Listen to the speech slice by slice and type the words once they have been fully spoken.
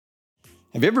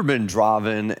Have you ever been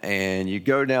driving and you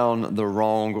go down the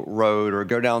wrong road or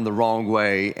go down the wrong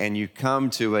way and you come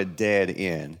to a dead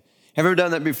end? Have you ever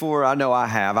done that before? I know I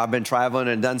have. I've been traveling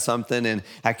and done something and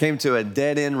I came to a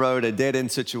dead end road, a dead end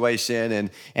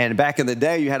situation. And back in the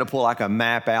day, you had to pull like a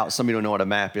map out. Some of you don't know what a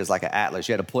map is, like an atlas.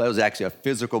 You had to pull, it was actually a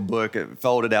physical book, it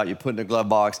folded out, you put in a glove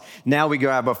box. Now we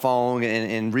grab a phone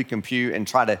and recompute and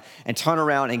try to turn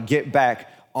around and get back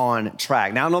on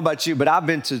track. Now, I don't know about you, but I've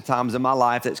been to times in my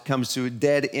life that comes to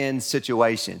dead end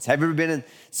situations. Have you ever been in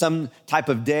some type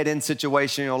of dead end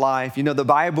situation in your life? You know, the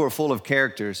Bible are full of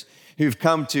characters who've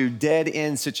come to dead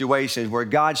end situations where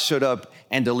God showed up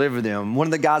and delivered them. One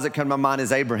of the guys that come to my mind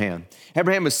is Abraham.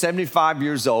 Abraham was 75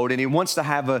 years old and he wants to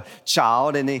have a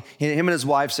child, and him and his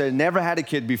wife said, never had a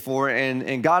kid before,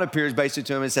 and God appears basically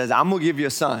to him and says, I'm gonna give you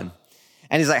a son.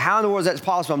 And he's like, how in the world is that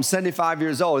possible? I'm 75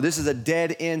 years old. This is a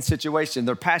dead end situation.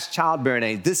 They're past childbearing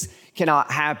age. This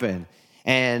cannot happen.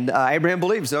 And Abraham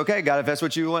believes, okay, God, if that's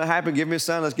what you want to happen, give me a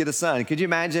son, let's get a son. Could you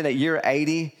imagine at year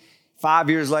 80, 5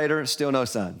 years later, still no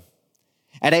son?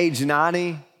 At age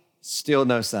 90, still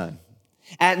no son.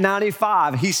 At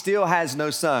 95, he still has no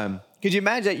son. Could you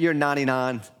imagine at year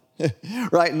 99?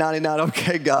 Right, 99,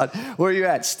 okay, God, where are you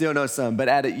at? Still no son. But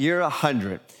at year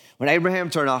 100, when Abraham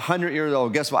turned 100 years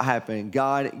old, guess what happened?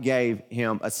 God gave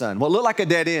him a son. What looked like a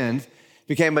dead end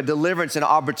became a deliverance and an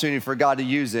opportunity for God to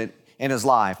use it in his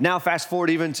life. Now, fast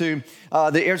forward even to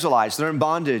the Israelites. They're in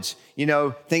bondage. You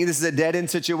know, thinking this is a dead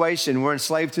end situation. We're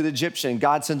enslaved to the Egyptian.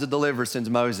 God sends a deliverer, sends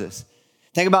Moses.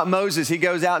 Think about Moses. He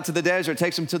goes out into the desert,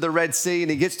 takes him to the Red Sea, and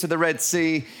he gets to the Red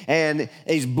Sea, and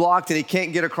he's blocked, and he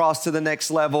can't get across to the next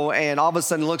level, and all of a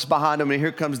sudden looks behind him, and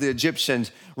here comes the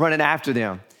Egyptians running after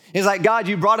them. He's like, God,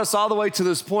 you brought us all the way to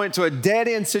this point, to a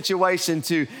dead-end situation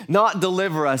to not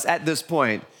deliver us at this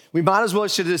point. We might as well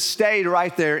should have stayed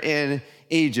right there in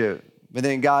Egypt. But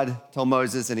then God told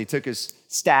Moses, and he took his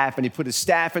staff, and he put his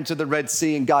staff into the Red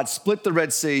Sea, and God split the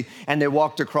Red Sea, and they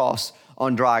walked across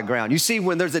on dry ground. You see,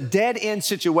 when there's a dead-end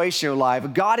situation in your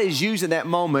life, God is using that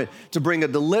moment to bring a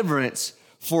deliverance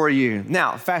for you.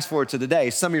 Now, fast forward to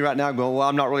today. Some of you right now are going, well,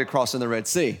 I'm not really crossing the Red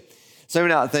Sea. Some of you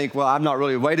now think, well, I've not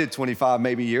really waited 25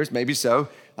 maybe years, maybe so,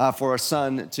 for a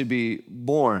son to be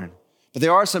born. But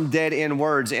there are some dead-end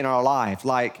words in our life,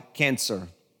 like cancer,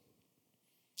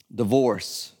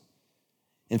 divorce,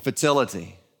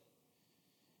 infertility.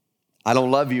 I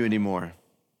don't love you anymore.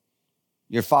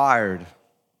 You're fired.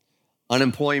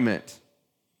 Unemployment.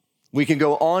 We can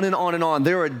go on and on and on.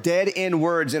 There are dead-end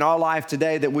words in our life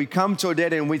today that we come to a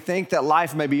dead end. We think that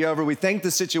life may be over. We think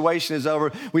the situation is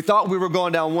over. We thought we were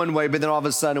going down one way, but then all of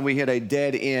a sudden we hit a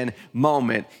dead-end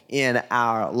moment in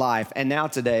our life. And now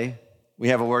today, we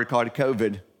have a word called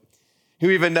COVID.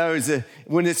 Who even knows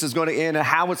when this is going to end and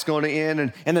how it's going to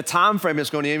end and the time frame it's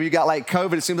going to end? You got like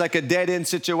COVID, it seems like a dead-end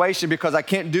situation because I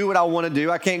can't do what I want to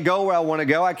do. I can't go where I want to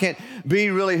go. I can't be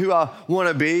really who I want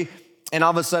to be. And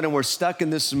all of a sudden, we're stuck in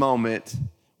this moment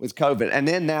with COVID. And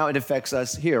then now it affects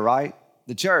us here, right?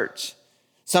 The church.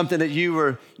 Something that you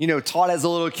were, taught as a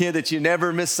little kid that you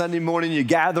never miss Sunday morning. You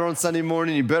gather on Sunday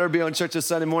morning. You better be on church on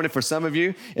Sunday morning. For some of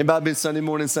you, it might have been Sunday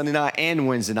morning, Sunday night, and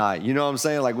Wednesday night. You know what I'm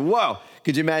saying? Like, whoa,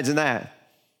 could you imagine that?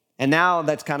 And now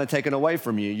that's kind of taken away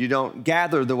from you. You don't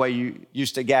gather the way you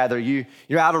used to gather. You're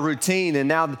out of routine, and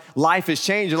now life has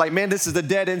changed. You're like, man, this is a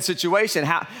dead-end situation.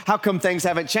 How come things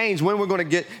haven't changed? When we're going to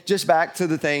get just back to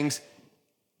the things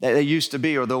that they used to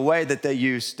be or the way that they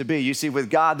used to be? You see,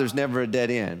 with God, there's never a dead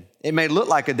end. It may look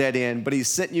like a dead end, but he's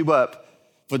setting you up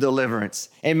for deliverance.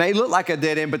 It may look like a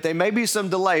dead end, but there may be some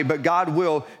delay, but God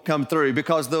will come through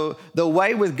because the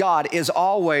way with God is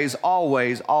always,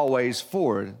 always, always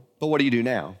forward. But what do you do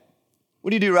now? What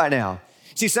do you do right now?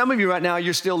 See, some of you right now,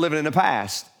 you're still living in the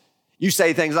past. You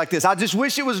say things like this, I just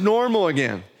wish it was normal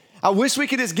again. I wish we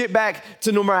could just get back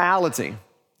to normality.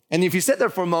 And if you sit there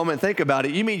for a moment and think about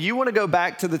it, you mean you want to go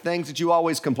back to the things that you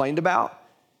always complained about?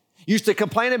 You used to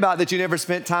complain about that you never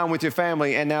spent time with your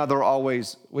family, and now they're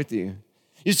always with you. You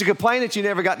used to complain that you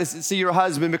never got to see your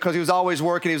husband because he was always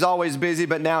working, he was always busy,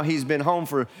 but now he's been home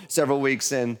for several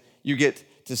weeks and you get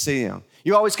to see him.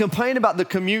 You always complain about the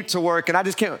commute to work, and I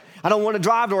don't want to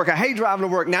drive to work. I hate driving to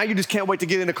work. Now you just can't wait to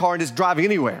get in the car and just drive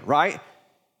anywhere, right?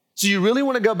 So you really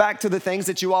want to go back to the things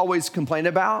that you always complain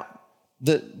about,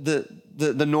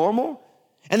 the normal?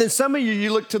 And then some of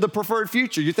you look to the preferred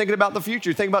future. You're thinking about the future.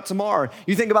 You think about tomorrow.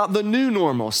 You think about the new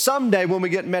normal. Someday when we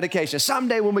get medication,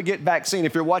 someday when we get vaccine.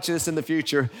 If you're watching this in the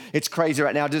future, it's crazy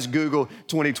right now. Just Google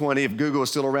 2020. If Google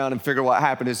is still around and figure what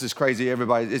happened, it's just crazy.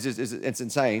 Everybody, it's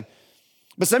insane.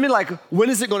 But some of you are like, when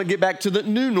is it going to get back to the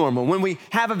new normal? When we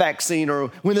have a vaccine or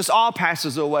when this all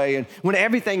passes away and when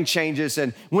everything changes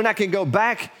and when I can go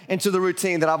back into the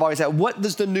routine that I've always had, what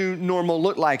does the new normal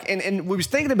look like? And we was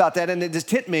thinking about that and it just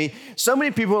hit me. So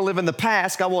many people live in the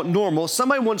past, I want normal.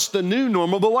 Somebody wants the new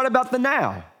normal, but what about the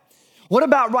now? What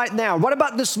about right now? What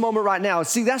about this moment right now?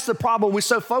 See, that's the problem. We're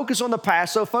so focused on the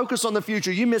past, so focused on the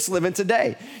future, you miss living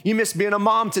today. You miss being a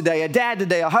mom today, a dad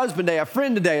today, a husband today, a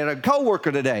friend today, and a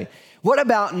coworker today. What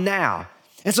about now?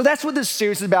 And so that's what this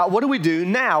series is about. What do we do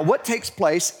now? What takes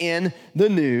place in the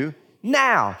new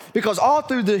now? Because all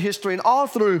through the history and all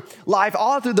through life,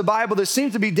 all through the Bible, there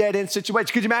seems to be dead-end situations.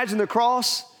 Could you imagine the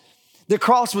cross? The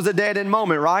cross was a dead-end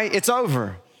moment, right? It's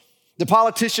over. The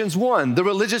politicians won. The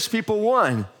religious people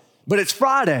won. But it's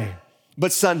Friday,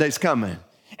 but Sunday's coming.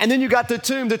 And then you got the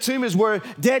tomb. The tomb is where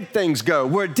dead things go,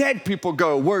 where dead people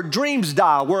go, where dreams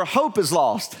die, where hope is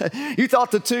lost. You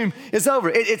thought the tomb is over.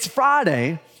 It's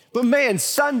Friday, but man,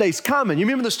 Sunday's coming. You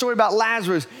remember the story about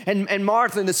Lazarus and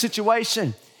Martha and the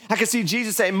situation? I can see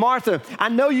Jesus saying, Martha, I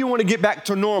know you want to get back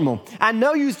to normal. I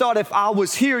know you thought if I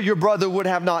was here, your brother would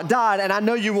have not died. And I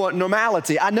know you want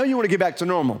normality. I know you want to get back to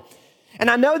normal. And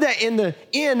I know that in the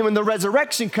end, when the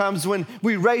resurrection comes, when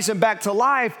we raise him back to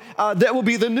life, that will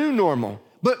be the new normal.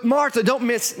 But Martha, don't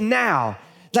miss now.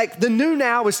 Like the new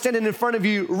now is standing in front of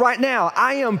you right now.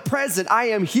 I am present. I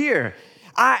am here.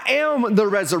 I am the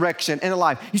resurrection and the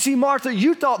life. You see, Martha,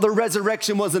 you thought the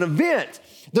resurrection was an event.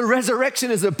 The resurrection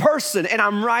is a person, and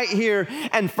I'm right here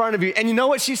in front of you. And you know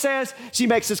what she says? She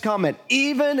makes this comment,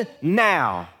 even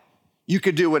now, you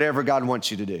could do whatever God wants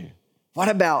you to do. What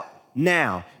about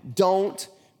now? Don't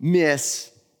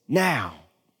miss now.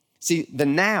 See, the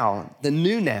now, the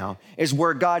new now, is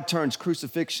where God turns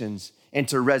crucifixions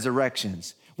into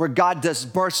resurrections, where God does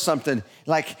burst something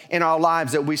like in our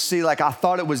lives that we see like, I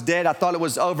thought it was dead, I thought it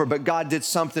was over, but God did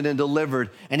something and delivered,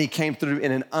 and he came through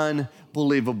in an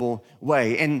unbelievable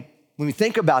way. And when we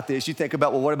think about this, you think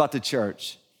about, well, what about the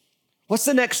church? What's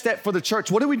the next step for the church?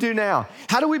 What do we do now?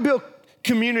 How do we build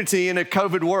community in a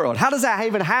COVID world? How does that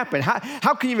even happen?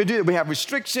 How can you even do it? We have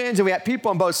restrictions and we have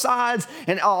people on both sides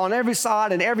and on every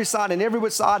side and every side and every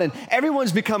side, and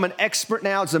everyone's become an expert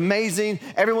now. It's amazing.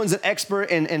 Everyone's an expert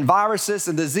in viruses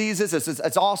and diseases.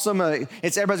 It's awesome.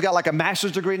 Everybody's got like a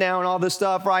master's degree now and all this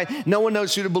stuff, right? No one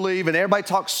knows who to believe, and everybody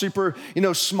talks super,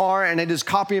 smart, and they just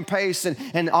copy and paste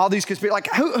and all these conspiracies.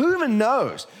 Like who even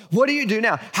knows? What do you do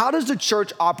now? How does the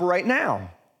church operate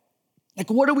now? Like,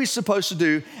 what are we supposed to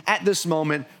do at this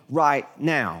moment right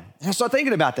now? And I started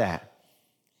thinking about that.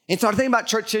 And started thinking about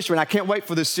church history, and I can't wait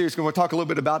for this series because we'll talk a little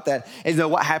bit about that and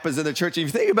what happens in the church. If you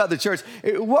think about the church,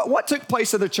 what took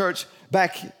place in the church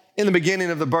back in the beginning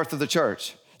of the birth of the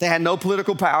church? They had no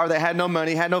political power, they had no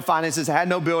money, had no finances, they had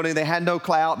no building, they had no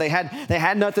clout, they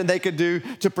had nothing they could do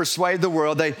to persuade the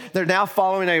world. They're now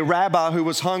following a rabbi who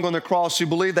was hung on the cross, who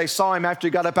believed they saw him after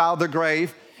he got up out of the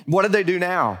grave. What did they do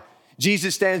now?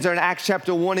 Jesus stands there in Acts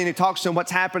chapter 1 and he talks to them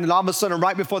what's happened. And all of a sudden,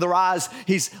 right before their eyes,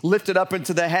 he's lifted up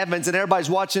into the heavens, and everybody's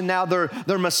watching now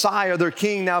their Messiah, their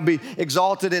King now be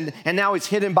exalted. And now he's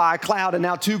hidden by a cloud. And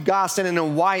now two guys standing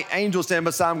in white, angels standing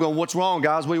beside him going, what's wrong,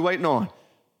 guys? What are you waiting on?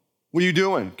 What are you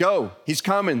doing? Go. He's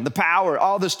coming. The power,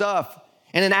 all the stuff.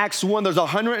 And in Acts 1, there's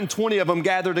 120 of them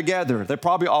gathered together. They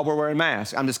probably all were wearing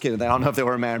masks. I'm just kidding. I don't know if they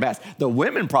were wearing masks. The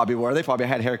women probably were. They probably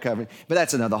had hair covering. But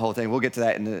that's another whole thing. We'll get to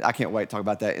that. I can't wait to talk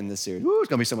about that in this series. Woo, it's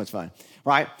going to be so much fun,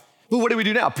 right? But what do we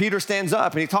do now? Peter stands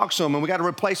up and he talks to them, and we got to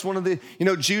replace one of the,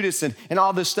 Judas and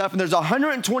all this stuff. And there's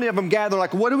 120 of them gathered.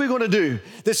 Like, what are we going to do?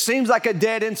 This seems like a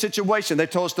dead-end situation. They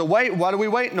told us to wait. What are we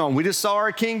waiting on? We just saw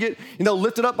our King get,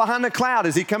 lifted up behind the cloud.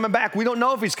 Is he coming back? We don't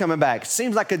know if he's coming back. It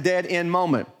seems like a dead-end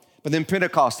moment. But then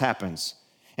Pentecost happens.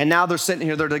 And now they're sitting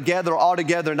here, they're together, all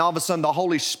together, and all of a sudden the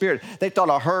Holy Spirit, they thought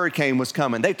a hurricane was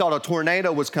coming. They thought a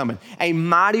tornado was coming. A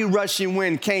mighty rushing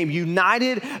wind came,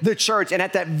 united the church, and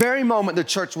at that very moment, the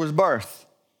church was birthed.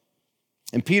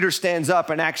 And Peter stands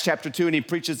up in Acts chapter 2, and he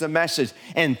preaches a message,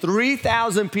 and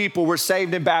 3,000 people were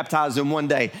saved and baptized in one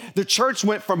day. The church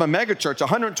went from a mega church,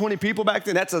 120 people back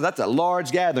then, that's a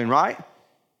large gathering, right?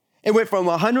 It went from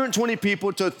 120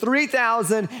 people to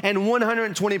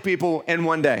 3,120 people in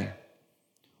one day.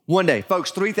 One day. Folks,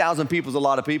 3,000 people is a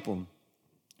lot of people.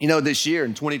 This year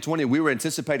in 2020, we were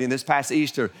anticipating this past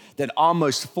Easter that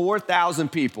almost 4,000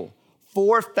 people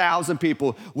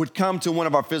would come to one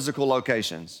of our physical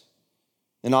locations.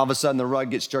 And all of a sudden, the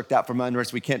rug gets jerked out from under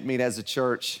us. We can't meet as a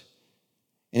church.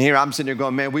 And here I'm sitting there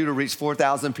going, man, we would have reached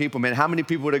 4,000 people. Man, how many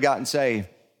people would have gotten saved?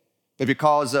 But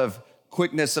because of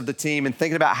quickness of the team and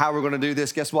thinking about how we're going to do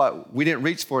this, guess what? We didn't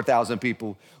reach 4,000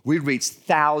 people. We reached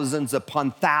thousands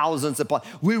upon thousands upon.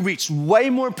 We reached way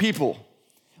more people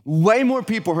Way more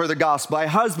people heard the gospel. A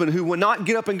husband who would not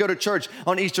get up and go to church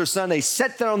on Easter Sunday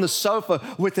sat there on the sofa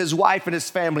with his wife and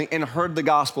his family and heard the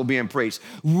gospel being preached.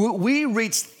 We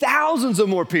reached thousands of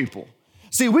more people.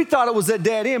 See, we thought it was a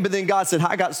dead end, but then God said,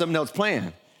 I got something else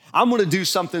planned. I'm going to do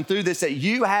something through this that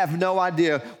you have no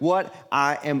idea what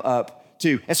I am up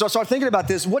to. And so I started thinking about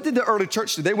this. What did the early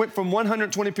church do? They went from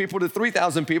 120 people to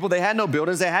 3,000 people. They had no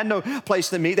buildings. They had no place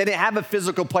to meet. They didn't have a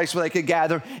physical place where they could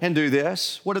gather and do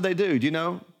this. What did they do? Do you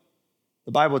know?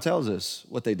 The Bible tells us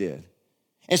what they did.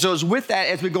 And so it's with that,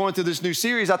 as we're going through this new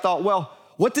series, I thought, well,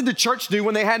 what did the church do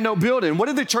when they had no building? What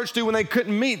did the church do when they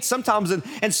couldn't meet? Sometimes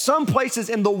in some places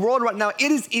in the world right now,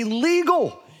 it is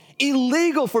illegal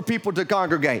for people to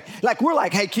congregate. Like we're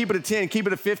like, hey, keep it at 10, keep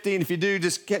it at 15. If you do,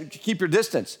 just keep your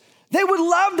distance. They would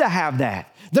love to have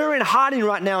that. They're in hiding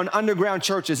right now in underground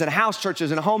churches and house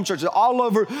churches and home churches all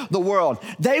over the world.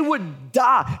 They would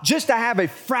die just to have a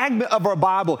fragment of our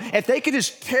Bible. If they could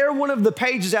just tear one of the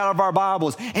pages out of our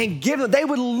Bibles and give them, they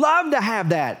would love to have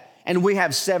that. And we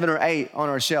have 7 or 8 on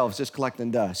our shelves just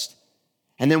collecting dust.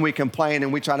 And then we complain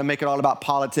and we try to make it all about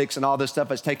politics and all this stuff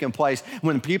that's taking place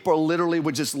when people literally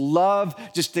would just love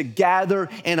just to gather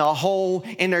in a hole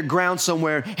in their ground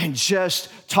somewhere and just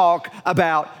talk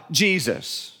about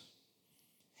Jesus.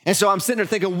 And so I'm sitting there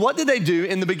thinking, what did they do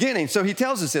in the beginning? So he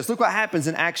tells us this. Look what happens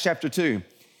in Acts chapter 2.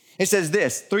 It says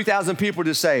this, 3,000 people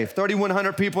to save,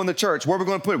 3,100 people in the church. Where are we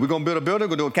going to put it? We're going to build a building,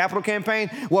 we're going to do a capital campaign.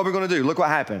 What are we going to do? Look what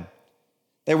happened.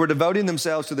 They were devoting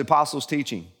themselves to the apostles'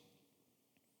 teaching.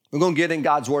 We're going to get in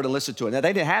God's word and listen to it. Now,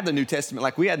 they didn't have the New Testament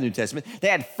like we had the New Testament. They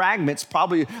had fragments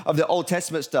probably of the Old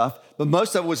Testament stuff, but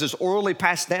most of it was just orally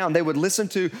passed down. They would listen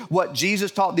to what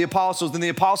Jesus taught the apostles, and the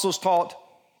apostles taught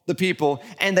the people,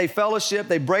 and they fellowship,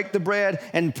 they break the bread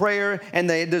and prayer, and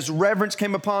this reverence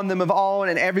came upon them of all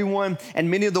and everyone, and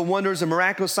many of the wonders and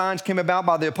miraculous signs came about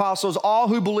by the apostles. All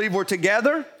who believed were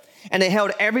together, and they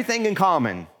held everything in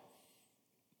common.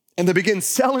 And they began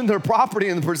selling their property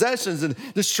and the possessions and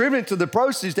distributing to the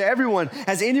proceeds to everyone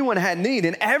as anyone had need.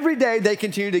 And every day they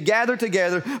continued to gather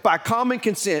together by common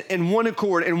consent, in one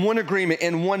accord, in one agreement,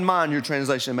 in one mind, your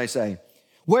translation may say.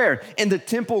 Where? In the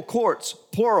temple courts,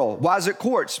 plural. Why is it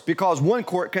courts? Because one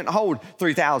court couldn't hold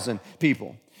 3,000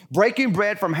 people. Breaking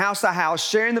bread from house to house,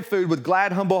 sharing the food with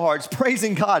glad, humble hearts,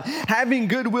 praising God, having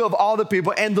goodwill of all the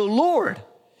people, and the Lord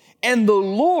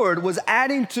was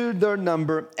adding to their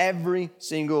number every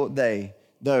single day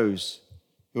those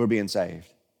who were being saved.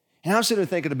 And I was sitting there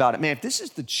thinking about it, man, if this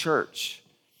is the church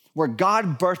where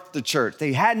God birthed the church,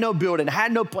 they had no building,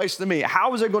 had no place to meet,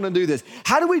 how was they going to do this?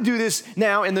 How do we do this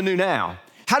now in the new now?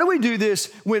 How do we do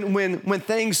this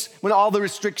when all the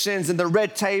restrictions and the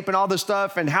red tape and all the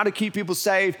stuff and how to keep people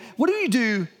saved? What do you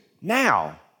do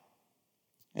now?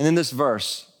 And then this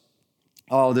verse,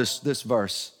 this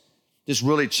verse just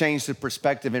really changed the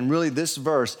perspective. And really this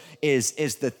verse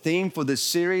is the theme for this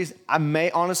series.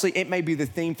 It may be the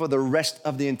theme for the rest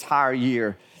of the entire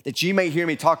year, that you may hear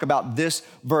me talk about this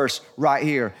verse right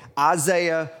here.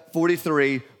 Isaiah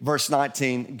 43, verse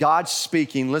 19, God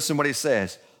speaking, listen what he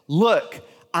says. Look,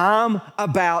 I'm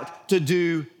about to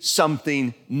do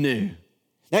something new.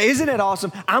 Now, isn't it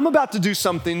awesome? I'm about to do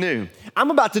something new.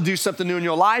 I'm about to do something new in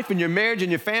your life, in your marriage, in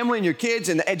your family, in your kids,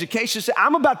 in the education.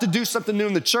 I'm about to do something new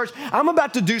in the church. I'm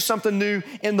about to do something new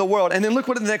in the world. And then look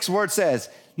what the next word says.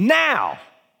 Now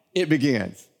it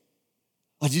begins.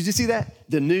 Oh, did you see that?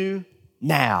 The new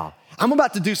now. I'm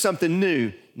about to do something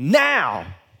new. Now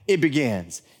it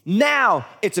begins. Now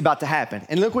it's about to happen.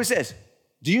 And look what it says.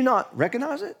 Do you not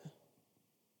recognize it?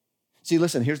 See,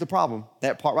 listen, here's the problem.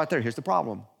 That part right there, here's the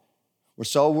problem. We're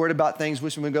so worried about things,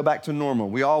 wishing we go back to normal.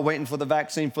 We all waiting for the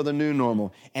vaccine for the new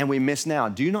normal, and we miss now.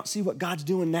 Do you not see what God's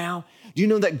doing now? Do you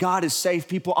know that God has saved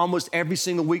people almost every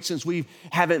single week since we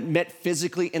haven't met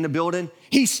physically in the building?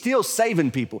 He's still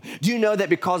saving people. Do you know that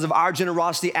because of our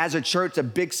generosity as a church, a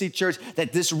Big C church,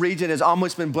 that this region has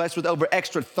almost been blessed with over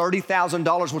extra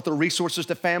 $30,000 worth of resources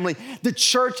to family? The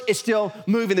church is still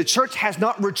moving. The church has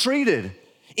not retreated.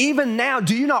 Even now,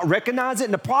 do you not recognize it?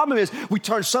 And the problem is we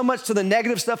turn so much to the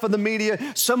negative stuff of the media,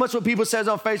 so much what people says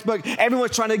on Facebook.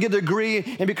 Everyone's trying to get a degree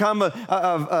and become I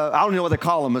don't even know what they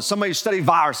call them, somebody who study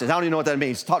viruses. I don't even know what that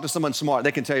means. Talk to someone smart.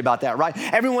 They can tell you about that, right?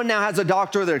 Everyone now has a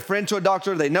doctor. They're a friend to a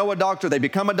doctor. They know a doctor. They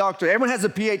become a doctor. Everyone has a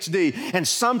PhD and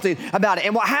something about it.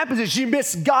 And what happens is you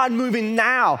miss God moving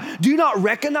now. Do you not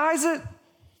recognize it?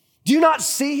 Do you not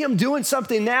see him doing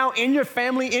something now in your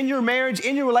family, in your marriage,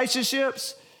 in your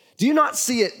relationships? Do you not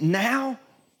see it now?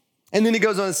 And then he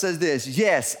goes on and says this,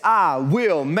 yes, I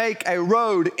will make a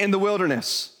road in the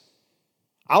wilderness.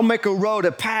 I'll make a road,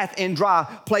 a path in dry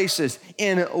places,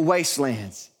 in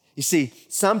wastelands. You see,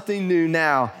 something new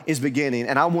now is beginning,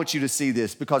 and I want you to see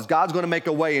this because God's gonna make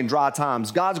a way in dry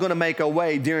times. God's gonna make a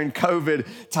way during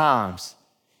COVID times.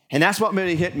 And that's what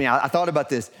really hit me. I thought about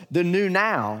this. The new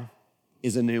now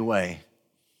is a new way.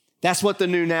 That's what the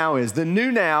new now is. The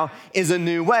new now is a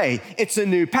new way. It's a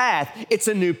new path. It's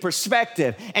a new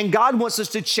perspective. And God wants us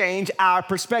to change our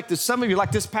perspective. Some of you,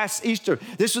 like this past Easter,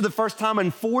 this was the first time in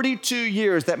 42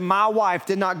 years that my wife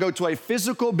did not go to a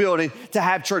physical building to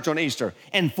have church on Easter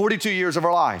in 42 years of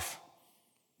her life.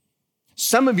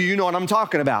 Some of you know what I'm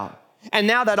talking about. And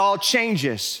now that all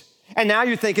changes. And now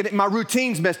you're thinking, my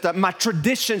routine's messed up, my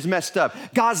tradition's messed up.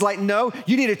 God's like, no,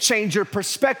 you need to change your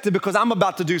perspective because I'm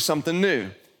about to do something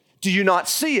new. Do you not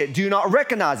see it? Do you not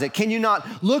recognize it? Can you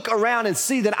not look around and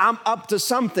see that I'm up to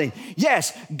something?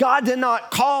 Yes, God did not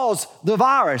cause the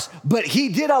virus, but he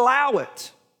did allow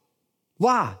it.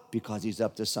 Why? Because he's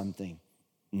up to something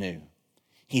new.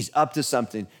 He's up to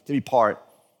something to be part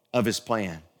of his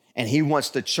plan. And he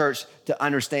wants the church to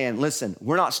understand, listen,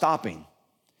 we're not stopping.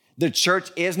 The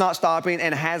church is not stopping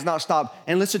and has not stopped.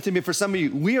 And listen to me, for some of you,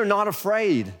 we are not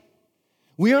afraid.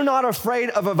 We are not afraid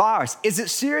of a virus. Is it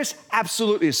serious?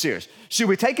 Absolutely it's serious. Should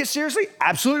we take it seriously?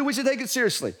 Absolutely we should take it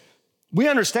seriously. We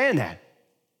understand that.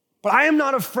 But I am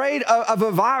not afraid of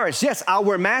a virus. Yes, I'll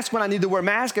wear masks when I need to wear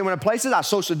masks, and when in places I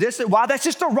social distance. Why? That's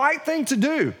just the right thing to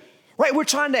do. Right? We're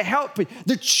trying to help people.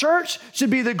 The church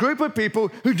should be the group of people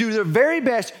who do their very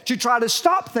best to try to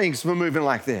stop things from moving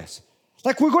like this.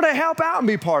 Like we're going to help out and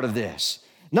be part of this.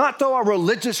 Not throw our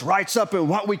religious rights up in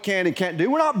what we can and can't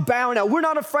do. We're not bowing down. We're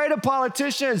not afraid of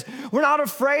politicians. We're not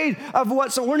afraid of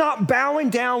we're not bowing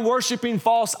down worshiping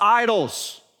false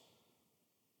idols.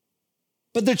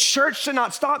 But the church should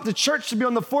not stop. The church should be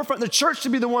on the forefront. The church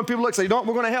should be the one people look say, you know what,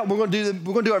 we're going to help. We're going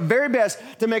to do our very best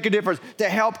to make a difference, to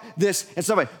help this in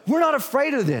some way. We're not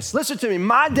afraid of this. Listen to me.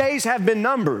 My days have been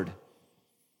numbered.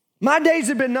 My days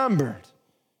have been numbered.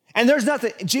 And there's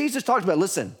nothing. Jesus talks about,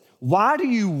 listen, why do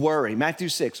you worry? Matthew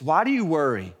 6, why do you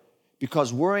worry?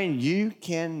 Because worrying, you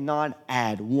cannot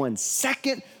add 1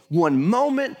 second, 1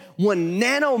 moment, 1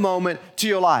 nano moment to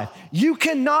your life. You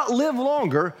cannot live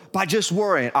longer by just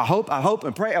worrying. I hope,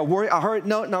 and pray, I worry, I hurt,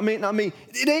 no, not me.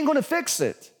 It ain't gonna fix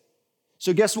it.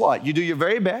 So guess what? You do your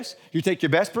very best. You take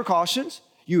your best precautions.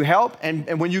 You help,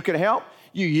 and when you can help,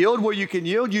 you yield where you can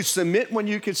yield. You submit when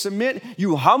you can submit.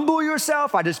 You humble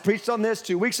yourself. I just preached on this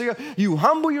 2 weeks ago. You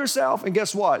humble yourself, and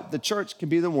guess what? The church can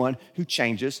be the one who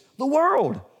changes the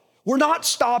world. We're not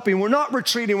stopping. We're not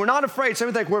retreating. We're not afraid.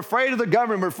 Some think we're afraid of the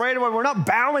government. We're afraid of we're not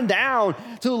bowing down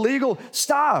to illegal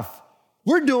stuff.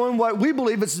 We're doing what we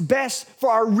believe is best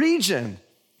for our region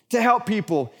to help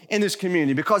people in this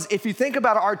community. Because if you think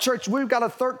about our church, we've got a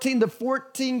 13 to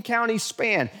 14 county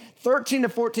span. 13 to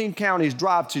 14 counties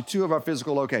drive to 2 of our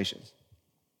physical locations.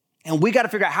 And we got to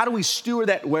figure out how do we steward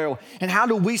that well and how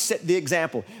do we set the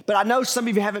example. But I know some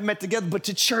of you haven't met together, but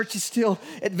the church is still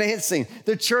advancing.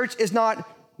 The church is not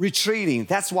retreating.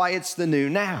 That's why it's the new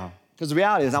now. Because the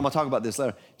reality is, I'm going to talk about this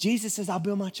later. Jesus says, I'll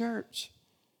build my church.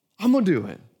 I'm going to do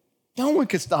it. No one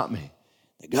can stop me.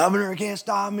 The governor can't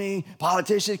stop me.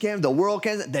 Politicians can't. The world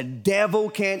can't. The devil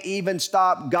can't even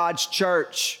stop God's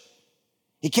church.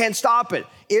 He can't stop it.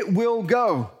 It will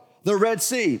go. The Red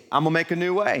Sea, I'm going to make a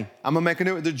new way. I'm going to make a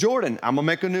new way. The Jordan, I'm going to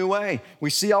make a new way. We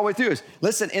see all the way through this.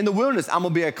 Listen, in the wilderness, I'm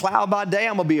going to be a cloud by day.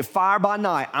 I'm going to be a fire by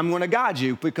night. I'm going to guide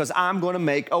you because I'm going to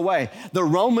make a way. The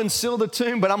Romans sealed the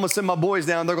tomb, but I'm going to send my boys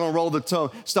down. They're going to roll the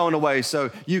stone away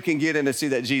so you can get in and see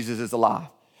that Jesus is alive.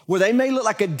 Where they may look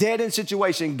like a dead-end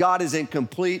situation, God is in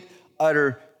complete,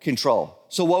 utter control.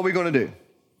 So what are we going to do?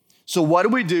 So what do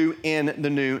we do in the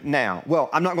new now? Well,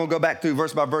 I'm not going to go back through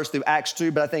verse by verse through Acts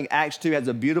 2, but I think Acts 2 has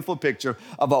a beautiful picture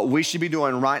of what we should be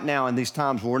doing right now in these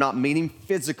times where we're not meeting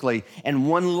physically in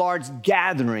one large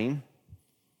gathering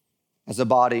as a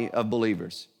body of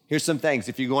believers. Here's some things.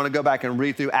 If you want to go back and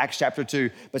read through Acts chapter 2,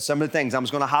 but some of the things, I'm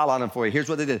just going to highlight them for you. Here's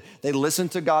what they did. They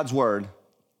listened to God's word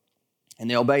and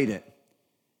they obeyed it.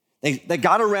 They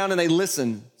got around and they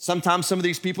listened. Sometimes some of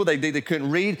these people, they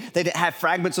couldn't read. They didn't have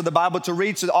fragments of the Bible to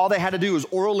read, so all they had to do was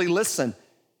orally listen.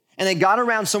 And they got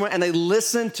around someone and they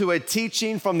listened to a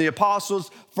teaching from the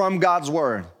apostles from God's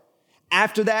word.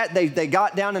 After that, they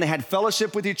got down and they had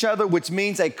fellowship with each other, which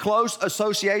means a close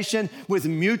association with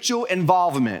mutual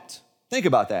involvement. Think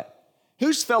about that.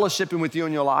 Who's fellowshipping with you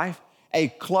in your life?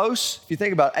 If you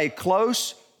think about it, a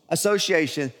close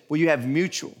association where you have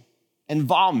mutual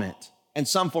involvement in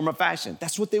some form or fashion.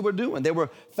 That's what they were doing. They were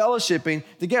fellowshipping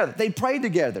together. They prayed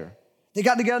together. They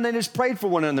got together and they just prayed for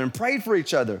one another and prayed for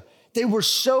each other. They were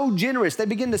so generous. They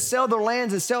began to sell their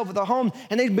lands and sell their homes,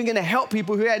 and they began to help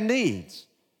people who had needs.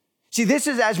 See, this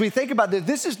is, as we think about this,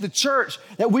 this is the church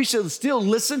that we should still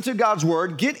listen to God's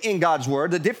word, get in God's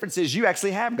word. The difference is you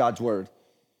actually have God's word.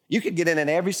 You could get in it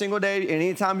every single day,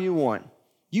 anytime you want.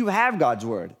 You have God's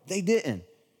word. They didn't.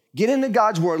 Get into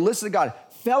God's word, listen to God,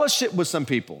 fellowship with some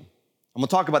people. I'm gonna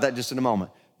talk about that just in a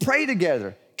moment. Pray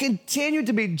together. Continue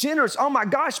to be generous. Oh my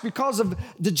gosh, because of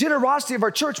the generosity of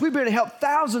our church, we've been able to help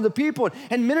thousands of people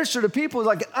and minister to people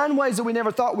like in ways that we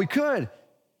never thought we could.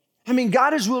 I mean,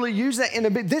 God has really used that in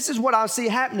a bit. This is what I see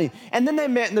happening. And then they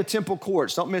met in the temple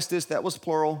courts. Don't miss this, that was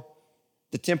plural.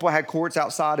 The temple had courts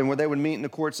outside and where they would meet in the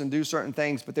courts and do certain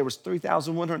things, but there was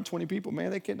 3,120 people.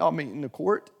 Man, they couldn't all meet in the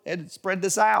court. They had to spread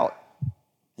this out.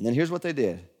 And then here's what they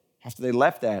did. After they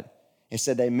left that, it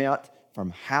said they met from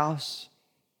house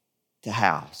to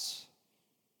house.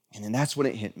 And then that's when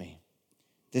it hit me.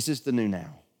 This is the new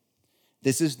now.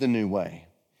 This is the new way.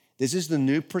 This is the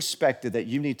new perspective that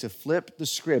you need to flip the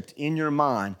script in your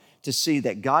mind to see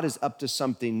that God is up to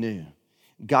something new.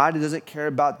 God doesn't care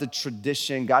about the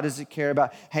tradition. God doesn't care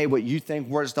about, hey, what you think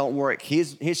works don't work.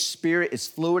 His spirit is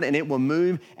fluid and it will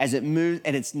move as it moves,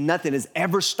 and nothing has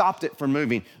ever stopped it from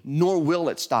moving, nor will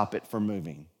it stop it from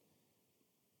moving.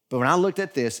 But when I looked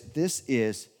at this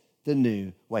is the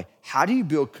new way. How do you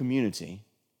build community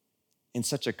in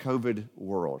such a COVID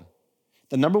world?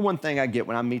 The number one thing I get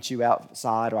when I meet you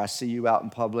outside or I see you out in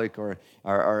public or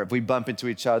if we bump into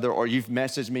each other or you've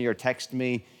messaged me or texted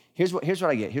me, here's what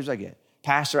I get.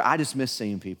 Pastor, I just miss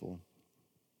seeing people.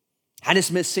 I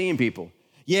just miss seeing people.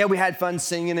 Yeah, we had fun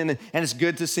singing and it's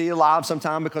good to see you live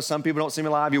sometime because some people don't see me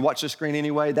live. You watch the screen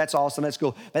anyway. That's awesome. That's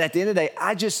cool. But at the end of the day,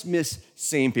 I just miss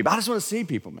seeing people. I just want to see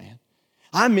people, man.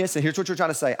 And here's what you're trying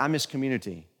to say. I miss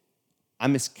community. I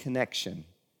miss connection.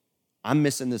 I'm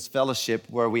missing this fellowship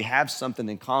where we have something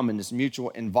in common, this mutual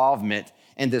involvement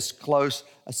and this close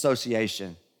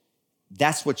association.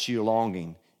 That's what you're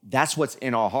longing. That's what's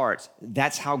in our hearts.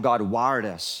 That's how God wired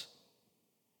us.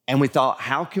 And we thought,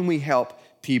 how can we help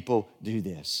people do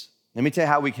this? Let me tell you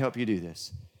how we can help you do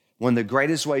this. One of the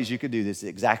greatest ways you could do this is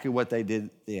exactly what they did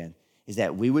then, is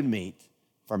that we would meet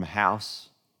from house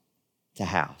to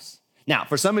house. Now,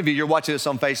 for some of you, you're watching this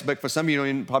on Facebook. For some of you, you don't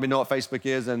even probably know what Facebook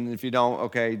is. And if you don't,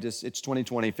 okay, it's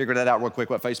 2020. Figure that out real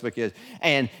quick, what Facebook is.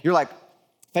 And you're like,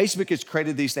 Facebook has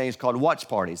created these things called watch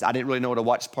parties. I didn't really know what a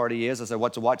watch party is. I said,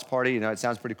 what's a watch party? You know, it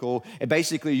sounds pretty cool. And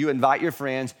basically, you invite your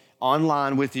friends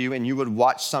online with you, and you would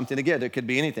watch something together. It could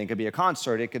be anything. It could be a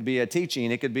concert. It could be a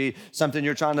teaching. It could be something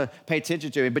you're trying to pay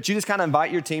attention to. But you just kind of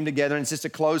invite your team together, and it's just a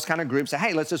closed kind of group. Say,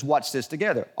 hey, let's just watch this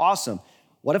together. Awesome.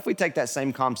 What if we take that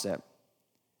same concept?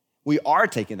 We are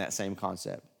taking that same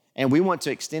concept, and we want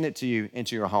to extend it to you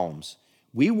into your homes.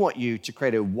 We want you to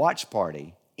create a watch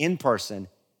party in person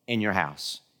in your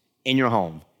house, in your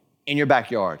home, in your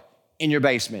backyard, in your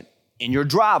basement, in your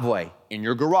driveway, in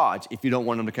your garage, if you don't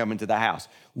want them to come into the house.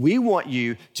 We want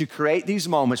you to create these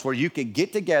moments where you can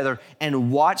get together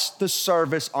and watch the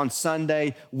service on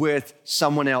Sunday with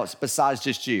someone else besides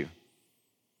just you.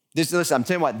 Listen, I'm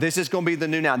telling you what, this is going to be the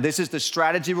new now. This is the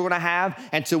strategy we're going to have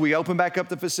until we open back up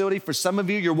the facility. For some of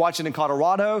you, you're watching in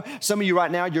Colorado. Some of you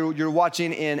right now, you're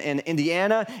watching in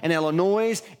Indiana and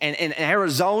Illinois and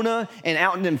Arizona and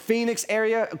out in the Phoenix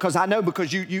area. Because I know,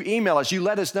 because you email us, you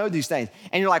let us know these things.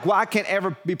 And you're like, well, I can't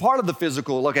ever be part of the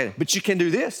physical. Okay, but you can do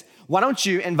this. Why don't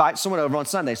you invite someone over on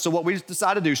Sunday? So what we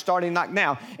decided to do, starting like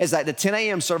now, is that the 10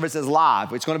 a.m. service is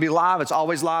live. It's going to be live. It's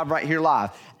always live right here live.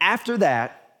 After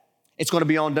that, it's going to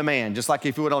be on demand, just like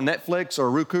if you would on Netflix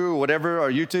or Roku or whatever, or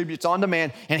YouTube, it's on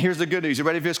demand. And here's the good news. You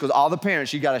ready for this? Because all the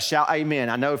parents, you got to shout amen.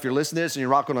 I know if you're listening to this and you're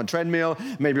rocking on a treadmill,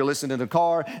 maybe you're listening in the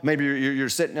car, maybe you're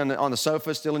sitting on the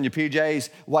sofa still in your PJs.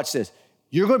 Watch this.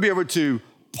 You're going to be able to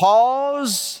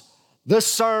pause the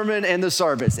sermon and the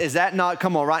service. Is that not?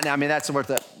 Come on, right now. I mean, that's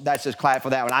just clap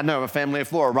for that one. I know a family of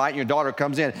four, right? Your daughter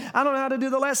comes in. I don't know how to do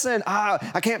the lesson.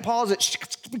 I can't pause it.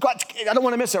 I don't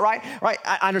want to miss it, right? Right?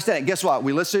 I understand it. Guess what?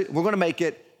 We're going to make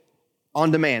it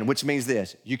on demand, which means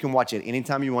this. You can watch it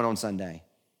anytime you want on Sunday.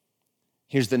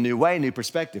 Here's the new way, new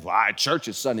perspective. Well, church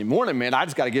is Sunday morning, man. I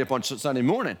just got to get up on Sunday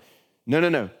morning.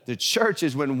 No. The church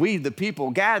is when we, the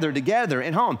people, gather together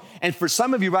at home. And for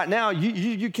some of you right now,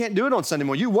 you can't do it on Sunday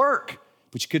morning. You work,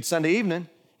 but you could Sunday evening,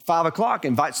 5 o'clock,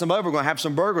 invite some over. We're going to have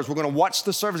some burgers. We're going to watch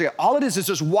the service together. All it is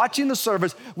just watching the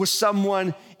service with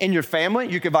someone in your family.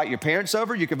 You can invite your parents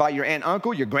over. You can invite your aunt,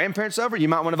 uncle, your grandparents over. You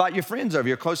might want to invite your friends over,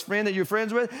 your close friend that you're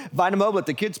friends with. Invite them over, let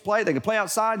the kids play. They can play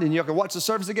outside, and you can watch the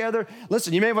service together.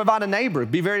 Listen, you may invite a neighbor.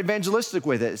 Be very evangelistic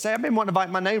with it. Say, I've been wanting to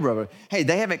invite my neighbor over. Hey,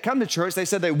 they haven't come to church. They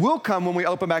said they will come when we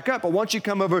open back up, but why don't you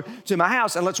come over to my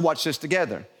house and let's watch this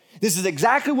together. This is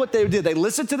exactly what they did. They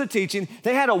listened to the teaching.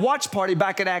 They had a watch party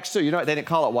back in Acts 2. You know, they didn't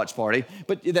call it watch party,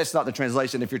 but that's not the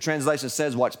translation. If your translation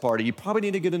says watch party, you probably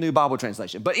need to get a new Bible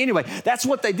translation. But anyway, that's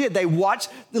what they did. They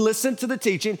listened to the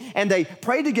teaching, and they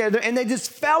prayed together, and they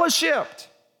just fellowshipped.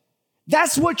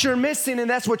 That's what you're missing, and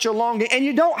that's what you're longing. And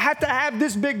you don't have to have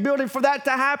this big building for that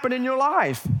to happen in your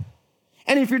life.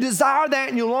 And if you desire that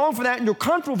and you long for that and you're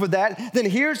comfortable with that, then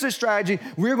here's the strategy.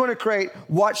 We're going to create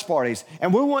watch parties.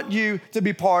 And we want you to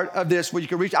be part of this where you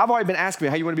can reach. I've already been asking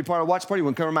you, hey, you want to be part of a watch party? You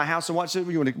want to come to my house and watch it?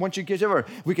 Once you get over,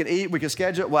 we can eat, we can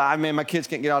schedule it. Well, I mean, my kids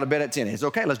can't get out of bed at 10. It's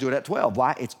okay, let's do it at 12.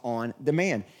 Why? It's on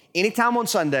demand. Anytime on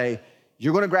Sunday,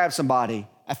 you're going to grab somebody,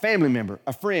 a family member,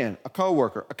 a friend, a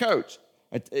coworker, a coach.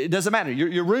 It doesn't matter.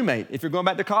 Your roommate, if you're going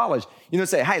back to college,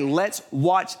 say, hey, let's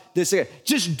watch this here.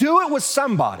 Just do it with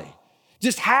somebody.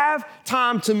 Just have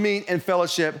time to meet and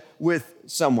fellowship with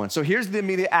someone. So here's the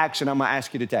immediate action I'm going to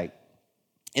ask you to take.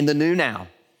 In the new now,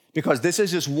 because this is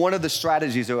just one of the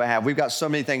strategies that we have. We've got so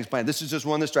many things planned. This is just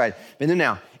one of the strategies. But in the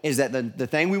now is that the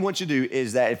thing we want you to do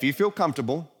is that if you feel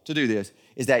comfortable to do this,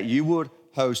 is that you would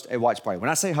host a watch party. When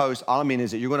I say host, all I mean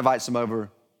is that you're going to invite some over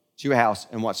to your house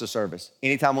and watch the service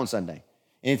anytime on Sunday.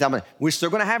 Anytime. We're still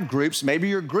going to have groups. Maybe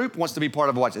your group wants to be part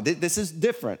of a watch. This is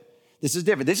different. This is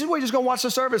different. This is where you're just going to watch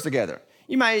the service together.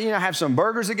 You might, have some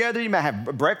burgers together. You might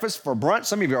have breakfast for brunch.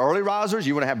 Some of you are early risers.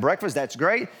 You want to have breakfast. That's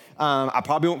great. I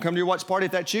probably won't come to your watch party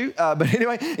if that's you. But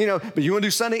anyway, but you want to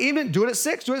do Sunday evening, do it at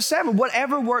 6, do it at 7,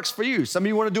 whatever works for you. Some of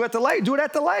you want to do it at the lake, do it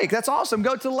at the lake. That's awesome.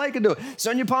 Go to the lake and do it.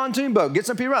 Sit on your pontoon boat. Get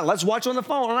some people around. Let's watch on the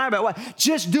phone, on iPad.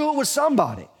 Just do it with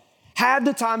somebody. Have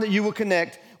the time that you will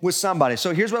connect with somebody.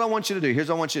 So here's what I want you to do. Here's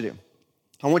what I want you to do.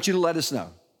 I want you to let us know.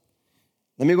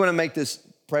 Let me go and make this,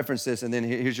 preference this, and then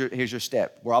here's your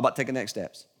step. We're all about taking next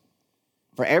steps.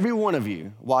 For every one of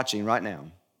you watching right now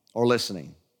or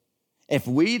listening, if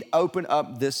we'd open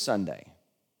up this Sunday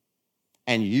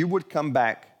and you would come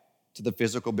back to the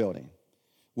physical building,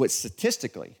 which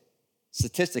statistically,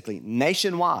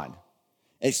 nationwide,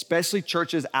 especially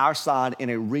churches our side in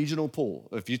a regional pool,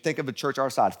 if you think of a church our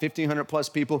side, 1,500 plus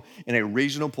people in a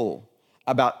regional pool,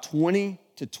 about 20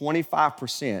 to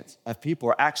 25% of people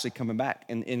are actually coming back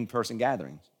in in-person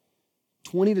gatherings.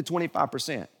 20 to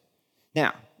 25%.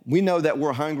 Now, we know that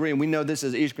we're hungry and we know this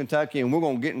is East Kentucky and we're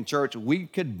going to get in church. We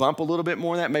could bump a little bit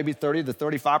more than that, maybe 30 to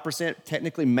 35%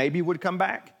 technically maybe would come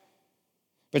back.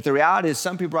 But the reality is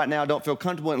some people right now don't feel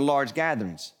comfortable in large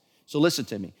gatherings. So listen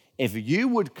to me. If you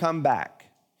would come back,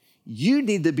 you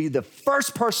need to be the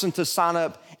first person to sign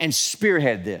up and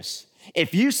spearhead this.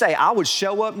 If you say, I would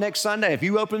show up next Sunday, if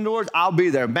you open the doors, I'll be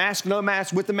there. Mask, no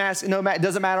mask, with the mask, no mask, it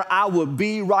doesn't matter. I will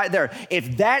be right there.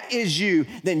 If that is you,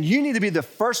 then you need to be the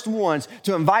first ones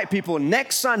to invite people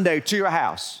next Sunday to your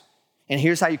house. And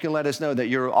here's how you can let us know that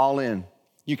you're all in.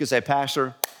 You can say,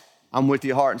 Pastor, I'm with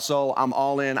you heart and soul. I'm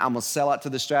all in. I'm going to sell out to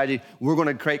the strategy. We're going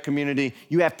to create community.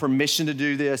 You have permission to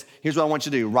do this. Here's what I want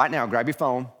you to do. Right now, grab your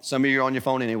phone. Some of you are on your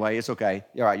phone anyway. It's okay.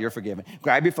 All right, you're forgiven.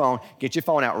 Grab your phone. Get your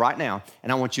phone out right now.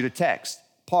 And I want you to text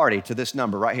party to this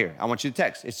number right here. I want you to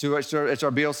text. It's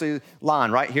our BLC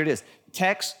line, right? Here it is.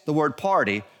 Text the word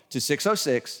party to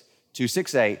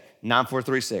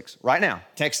 606-268-9436. Right now,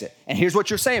 text it. And here's what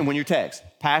you're saying when you text.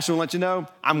 Pastor will let you know,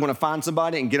 I'm going to find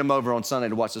somebody and get them over on Sunday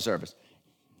to watch the service.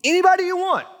 Anybody you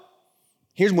want.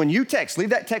 Here's when you text.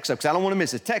 Leave that text up because I don't want to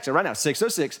miss it. Text it right now,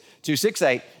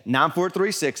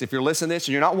 606-268-9436. If you're listening to this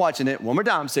and you're not watching it, one more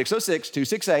time,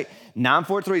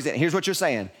 606-268-9436. Here's what you're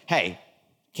saying. Hey,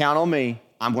 count on me.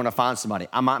 I'm going to find somebody.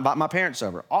 I might invite my parents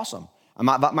over. Awesome. I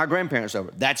might invite my grandparents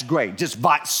over. That's great. Just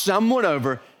invite someone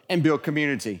over and build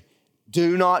community.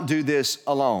 Do not do this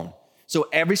alone. So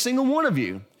every single one of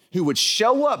you who would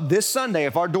show up this Sunday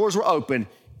if our doors were open,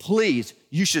 please,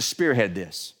 you should spearhead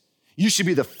this. You should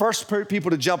be the first people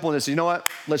to jump on this. You know what?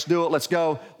 Let's do it. Let's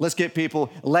go. Let's get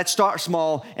people. Let's start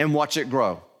small and watch it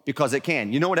grow because it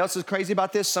can. You know what else is crazy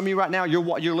about this? Some of you right now,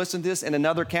 you're listening to this in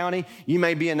another county. You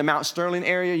may be in the Mount Sterling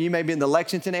area. You may be in the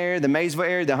Lexington area, the Maysville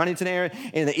area, the Huntington area,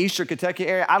 in the Eastern Kentucky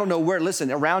area. I don't know where,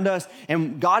 listen, around us.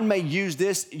 And God may use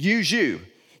you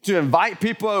to invite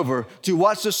people over to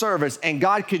watch the service, and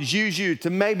God could use you to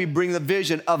maybe bring the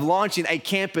vision of launching a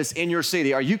campus in your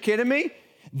city. Are you kidding me?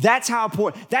 That's how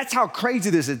important, that's how crazy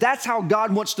this is. That's how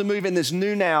God wants to move in this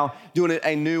new now, doing it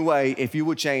a new way. If you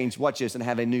would change, watch this, and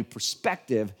have a new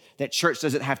perspective that church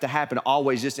doesn't have to happen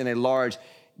always just in a large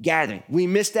gathering. We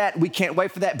missed that. We can't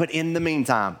wait for that. But in the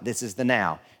meantime, this is the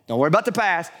now. Don't worry about the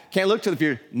past. Can't look to the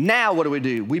future. Now what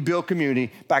do? We build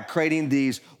community by creating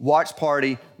these watch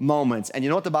party moments. And you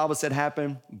know what the Bible said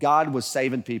happened? God was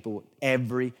saving people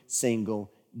every single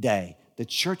day. The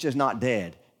church is not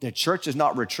dead. The church is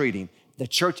not retreating. The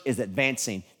church is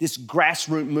advancing. This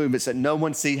grassroots movements that no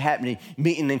one sees happening,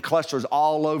 meeting in clusters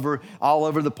all over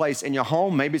the place in your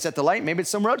home. Maybe it's at the lake. Maybe it's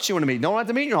somewhere else you want to meet. Don't have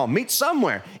to meet in your home. Meet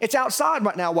somewhere. It's outside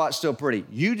right now while it's still pretty.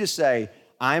 You just say,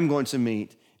 I'm going to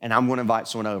meet and I'm going to invite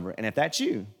someone over. And if that's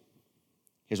you,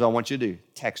 here's what I want you to do.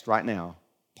 Text right now,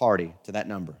 party to that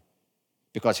number.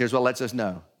 Because here's what lets us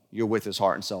know you're with us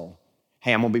heart and soul.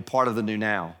 Hey, I'm going to be part of the new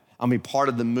now. I'm going to be part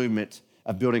of the movement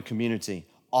of building community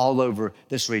all over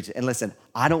this region. And listen,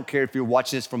 I don't care if you're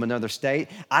watching this from another state.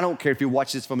 I don't care if you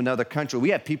watch this from another country.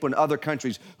 We have people in other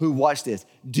countries who watch this.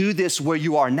 Do this where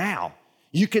you are now.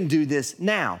 You can do this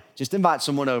now. Just invite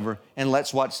someone over and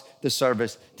let's watch the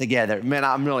service together.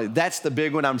 Man, that's the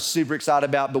big one I'm super excited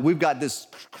about. But we've got this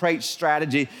great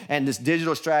strategy and this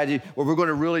digital strategy where we're going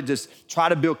to really just try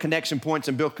to build connection points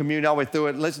and build community all the way through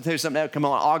it. Let's tell you something else. Come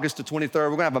on, August the 23rd, we're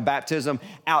going to have a baptism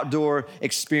outdoor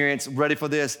experience. Ready for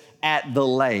this? At the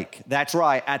lake. That's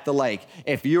right, at the lake.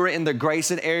 If you're in the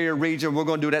Grayson area region, we're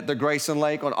going to do it at the Grayson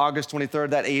Lake on August 23rd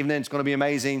that evening. It's going to be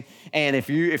amazing. And if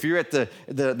you're at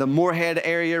the Moorhead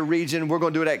area region, we're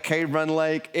going to do it at Cave Run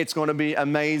Lake. It's going to be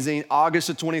amazing. August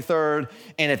the 23rd.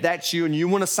 And if that's you and you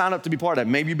want to sign up to be part of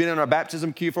it, maybe you've been in our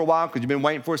baptism queue for a while because you've been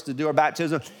waiting for us to do our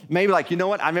baptism. Maybe like, you know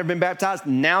what? I've never been baptized.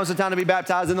 Now's the time to be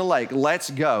baptized in the lake. Let's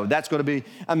go. That's going to be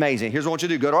amazing. Here's what I want you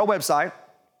to do. Go to our website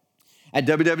at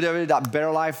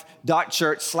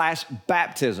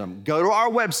www.betterlife.church/baptism. Go to our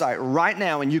website right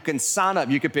now and you can sign up.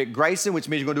 You can pick Grayson, which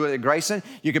means you're going to do it at Grayson.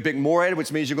 You can pick Moorhead,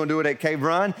 which means you're going to do it at Cave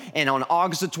Run. And on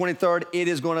August the 23rd, it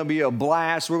is going to be a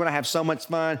blast. We're going to have so much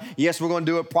fun. Yes, we're going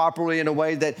to do it properly in a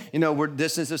way that, we're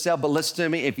distancing ourselves. But listen to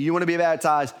me, if you want to be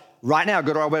baptized right now,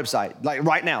 go to our website. Like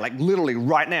right now, like literally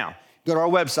right now. Go to our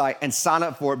website and sign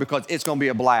up for it because it's going to be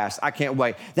a blast. I can't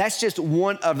wait. That's just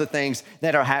one of the things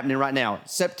that are happening right now.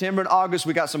 September and August,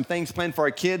 we got some things planned for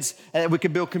our kids that we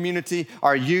could build community.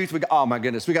 Our youth, oh my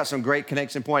goodness, we got some great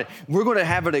connection point. We're going to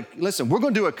have we're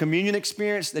going to do a communion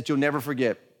experience that you'll never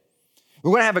forget.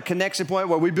 We're going to have a connection point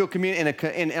where we build community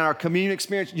in our communion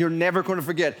experience. You're never going to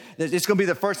forget. It's going to be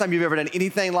the first time you've ever done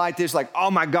anything like this. Like,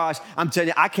 oh my gosh, I'm telling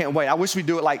you, I can't wait. I wish we'd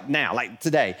do it like now, like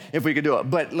today, if we could do it.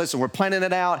 But listen, we're planning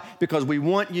it out because we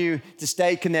want you to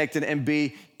stay connected and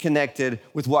be connected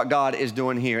with what God is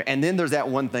doing here. And then there's that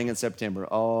one thing in September.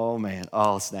 Oh man,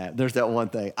 oh snap. There's that one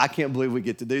thing. I can't believe we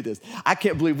get to do this. I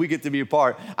can't believe we get to be a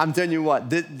part. I'm telling you what,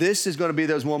 this is going to be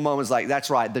those one moments like, that's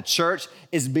right. The church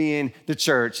is being the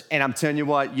church. And I'm telling you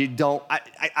what,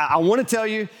 I want to tell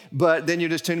you, but then you're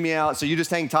just tuning me out. So you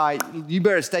just hang tight. You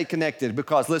better stay connected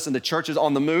because listen, the church is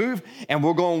on the move and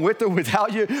we're going with or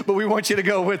without you, but we want you to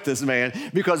go with us, man,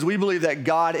 because we believe that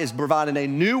God is providing a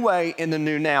new way in the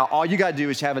new now. All you got to do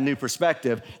is have a new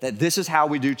perspective that this is how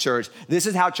we do church. This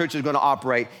is how church is going to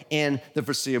operate in the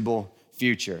foreseeable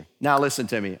future. Now listen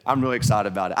to me. I'm really excited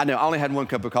about it. I know I only had one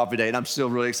cup of coffee today and I'm still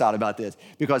really excited about this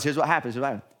because here's what happens.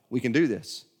 We can do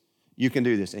this. You can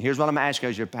do this. And here's what I'm going to ask you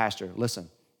as your pastor. Listen,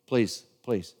 please,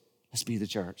 let's be the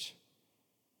church.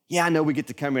 Yeah, I know we get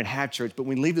to come here and have church, but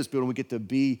when we leave this building, we get to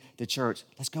be the church.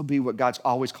 Let's go be what God's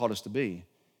always called us to be.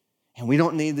 And we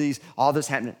don't need all this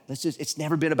happening. It's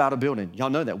never been about a building. Y'all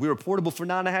know that. We were portable for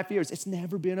 9.5 years. It's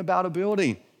never been about a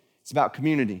building. It's about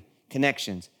community,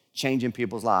 connections, changing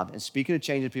people's lives. And speaking of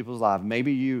changing people's lives,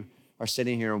 maybe you are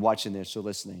sitting here and watching this or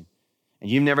listening, and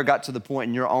you've never got to the point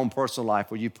in your own personal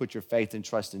life where you put your faith and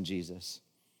trust in Jesus.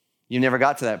 You never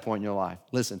got to that point in your life.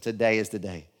 Listen, today is the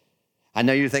day. I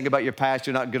know you think about your past,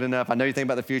 you're not good enough. I know you think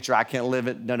about the future, I can't live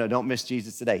it. No, don't miss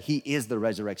Jesus today. He is the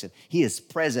resurrection. He is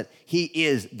present. He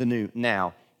is the new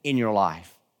now in your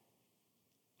life.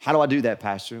 How do I do that,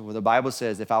 Pastor? Well, the Bible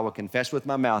says if I will confess with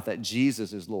my mouth that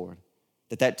Jesus is Lord,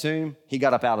 that tomb, he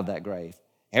got up out of that grave.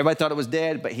 Everybody thought it was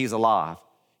dead, but he's alive.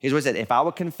 Here's what he said, if I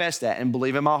will confess that and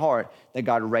believe in my heart that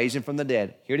God raised him from the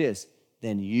dead, here it is,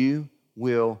 then you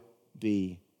will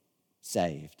be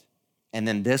saved. And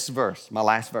then this verse, my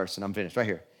last verse, and I'm finished right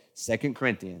here, 2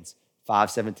 Corinthians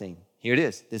 5:17. Here it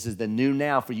is. This is the new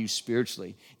now for you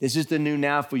spiritually. This is the new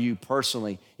now for you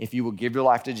personally if you will give your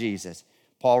life to Jesus.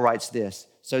 Paul writes this,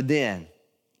 so then,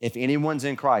 if anyone's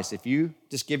in Christ, if you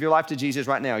just give your life to Jesus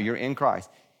right now, you're in Christ.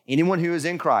 Anyone who is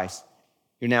in Christ,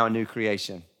 you're now a new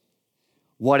creation.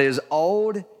 What is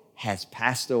old has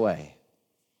passed away.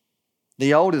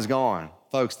 The old is gone.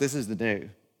 Folks, this is the new.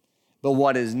 But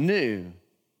what is new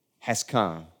has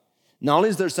come. Not only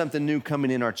is there something new coming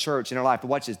in our church, in our life, but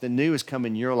watch this, the new is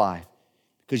coming in your life.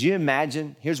 Because you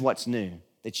imagine, here's what's new,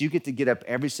 that you get to get up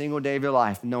every single day of your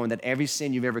life knowing that every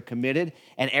sin you've ever committed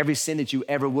and every sin that you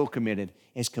ever will commit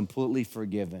is completely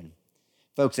forgiven.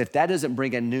 Folks, if that doesn't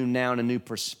bring a new now and a new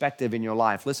perspective in your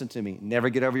life, listen to me,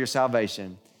 never get over your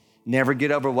salvation. Never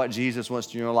get over what Jesus wants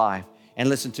to do in your life. And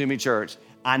listen to me, church.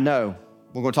 I know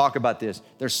we're going to talk about this.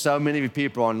 There's so many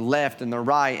people on the left and the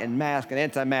right and mask and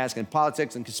anti-mask and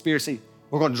politics and conspiracy.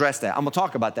 We're going to address that. I'm going to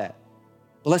talk about that.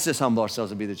 But let's just humble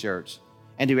ourselves and be the church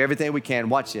and do everything we can.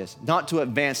 Watch this. Not to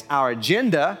advance our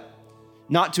agenda,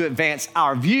 not to advance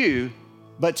our view,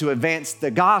 but to advance the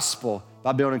gospel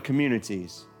by building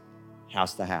communities,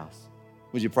 house to house.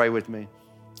 Would you pray with me?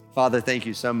 Father, thank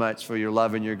you so much for your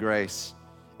love and your grace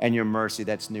and your mercy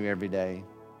that's new every day.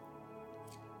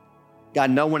 God,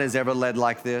 no one has ever led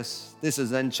like this. This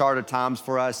is uncharted times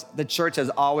for us. The church has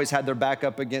always had their back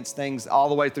up against things all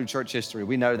the way through church history.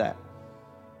 We know that.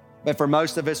 But for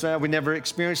most of us, we never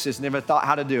experienced this, never thought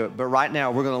how to do it. But right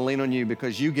now, we're going to lean on you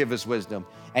because you give us wisdom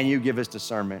and you give us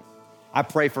discernment. I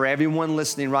pray for everyone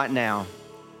listening right now.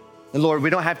 And Lord, we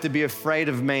don't have to be afraid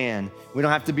of man. We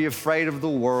don't have to be afraid of the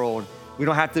world. We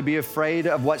don't have to be afraid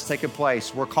of what's taking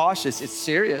place. We're cautious. It's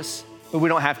serious, but we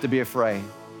don't have to be afraid.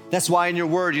 That's why in your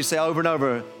word you say over and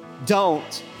over,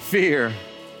 don't fear.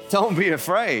 Don't be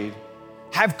afraid.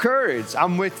 Have courage.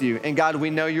 I'm with you. And God, we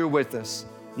know you're with us.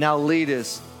 Now lead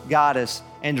us, guide us,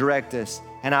 and direct us.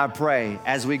 And I pray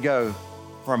as we go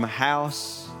from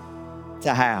house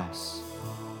to house,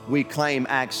 we claim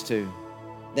Acts 2,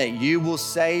 that you will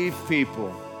save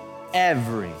people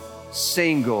every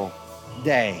single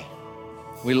day.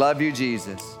 We love you,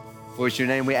 Jesus. For it's your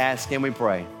name we ask and we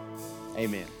pray.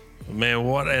 Amen. Man,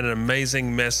 what an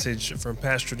amazing message from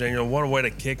Pastor Daniel. What a way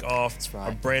to kick off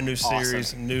a brand new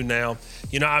series, Awesome. New Now.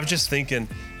 You know, I was just thinking,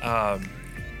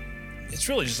 it's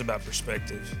really just about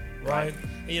perspective, right?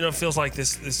 You know, it feels like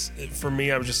this for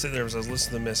me, I was just sitting there as I was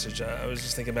listening to the message, I was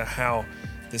just thinking about how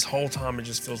this whole time it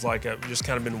just feels like I've just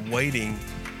kind of been waiting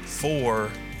for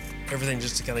everything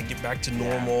just to kind of get back to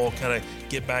normal, kind of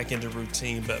get back into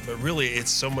routine. But really,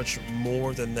 it's so much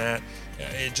more than that.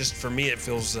 It just, for me, it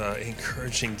feels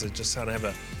encouraging to just kind of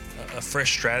have a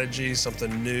fresh strategy,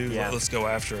 something new. Yeah. Let's go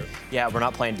after it. Yeah, we're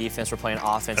not playing defense, we're playing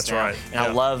offense That's now. right. And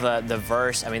I love the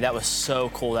verse. I mean, that was so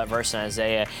cool, that verse in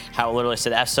Isaiah, how it literally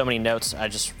said, I have so many notes I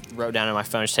just wrote down on my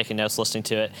phone, just taking notes, listening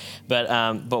to it. But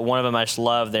one of them I just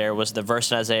love there was the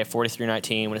verse in Isaiah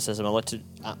 43:19 when it says,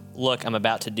 look, I'm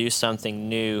about to do something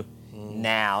new.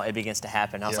 Now it begins to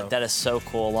happen. I was like, that is so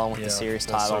cool, along with the series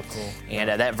title. So cool.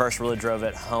 And that verse really drove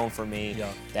it home for me,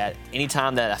 that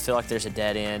anytime that I feel like there's a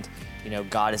dead end, you know,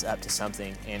 God is up to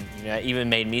something. And, you know, it even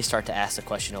made me start to ask the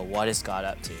question, what is God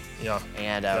up to?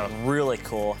 And really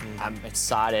cool. I'm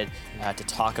excited to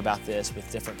talk about this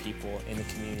with different people in the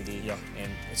community.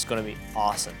 And it's going to be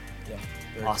awesome.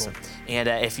 Very awesome. Cool. And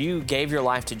if you gave your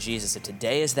life to Jesus, if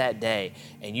today is that day,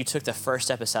 and you took the first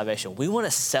step of salvation, we want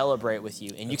to celebrate with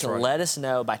you. And you can let us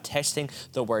know by texting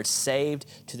the word SAVED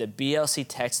to the BLC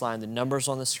text line, the numbers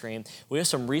on the screen. We have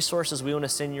some resources we want to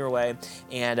send your way,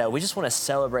 and we just want to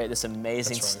celebrate this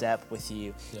amazing step with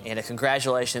you. And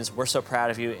congratulations, we're so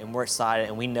proud of you, and we're excited,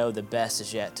 and we know the best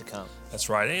is yet to come. That's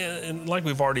right. And like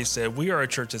we've already said, we are a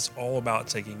church that's all about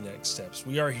taking next steps.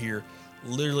 We are here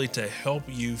literally to help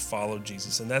you follow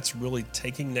Jesus. And that's really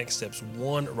taking next steps,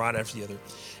 one right after the other.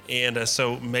 And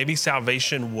so maybe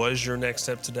salvation was your next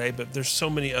step today, but there's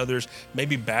so many others.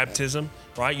 Maybe baptism,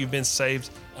 right? You've been saved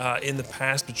in the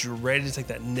past, but you're ready to take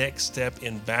that next step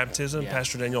in baptism.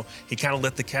 Pastor Daniel, he kind of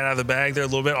let the cat out of the bag there a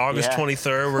little bit. August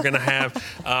 23rd, we're going to have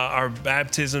our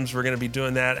baptisms. We're going to be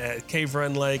doing that at Cave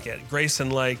Run Lake, at Grayson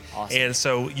Lake. And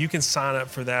so you can sign up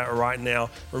for that right now.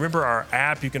 Remember our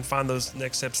app, you can find those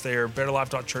next steps there,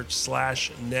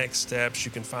 betterlife.church/next steps.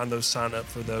 You can find those, sign up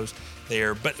for those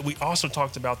there. But we also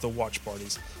talked about the watch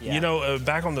parties. You know,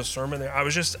 back on the sermon there,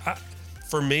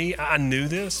 for me, I knew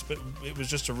this, but it was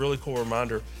just a really cool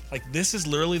reminder. Like, this is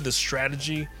literally the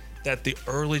strategy that the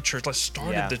early church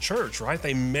started the church, right?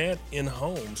 They met in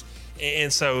homes.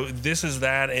 And so this is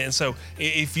that. And so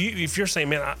if you're saying,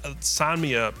 man, sign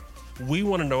me up, we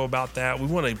want to know about that. We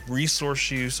want to resource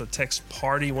you. So text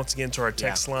PARTY once again to our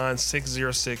text line,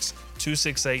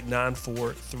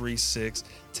 606-268-9436.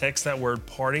 Text that word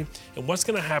PARTY. And what's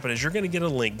going to happen is you're going to get a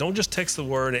link. Don't just text the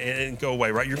word and go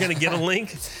away, right? You're going to get a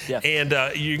link and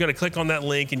you're going to click on that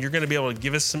link and you're going to be able to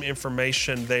give us some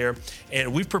information there.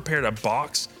 And we've prepared a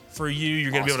box for you.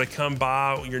 You're going to be able to come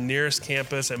by your nearest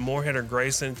campus at Moorhead or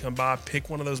Grayson. Come by, pick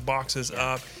one of those boxes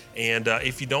up. And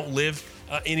if you don't live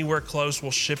anywhere close,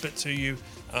 we'll ship it to you.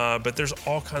 But there's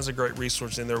all kinds of great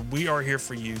resources in there. We are here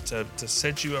for you to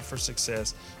set you up for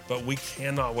success, but we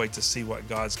cannot wait to see what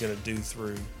God's going to do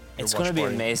through It's going to be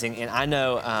amazing. And I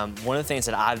know one of the things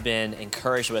that I've been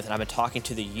encouraged with and I've been talking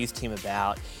to the youth team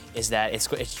about is that it's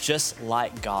just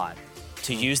like God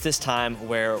to use this time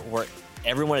where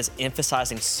everyone is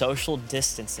emphasizing social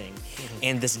distancing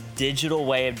and this digital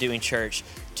way of doing church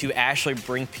to actually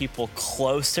bring people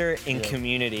closer in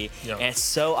community. Yeah. And it's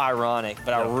so ironic,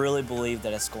 but I really believe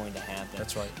that it's going to happen.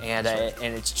 That's right. And That's right.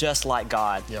 and it's just like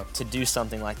God Yeah. to do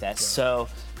something like that. So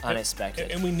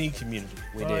unexpected. And we need community.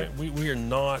 We right? do. We are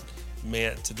not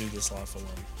meant to do this life alone.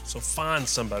 So find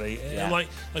somebody, Yeah. and like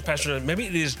Pastor said, maybe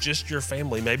it is just your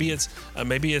family. Maybe it's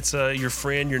your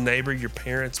friend, your neighbor, your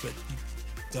parents. But you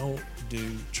don't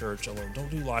do church alone. Don't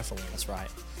do life alone. That's right.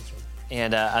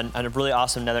 And a really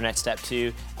awesome another next step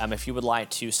too, if you would like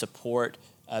to support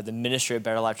the ministry of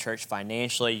Better Life Church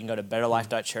financially, you can go to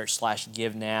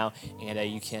betterlife.church/give now, and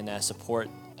you can support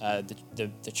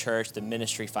the church, the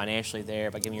ministry financially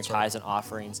there by giving your tithes and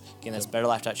offerings. Again, that's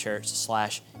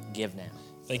betterlife.church/give now.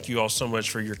 Thank you all so much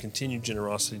for your continued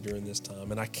generosity during this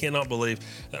time. And I cannot believe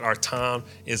that our time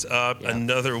is up.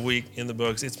 Another week in the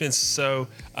books. It's been so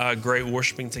great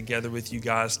worshiping together with you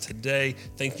guys today.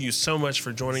 Thank you so much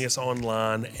for joining us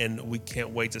online, and we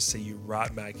can't wait to see you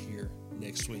right back here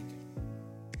next week.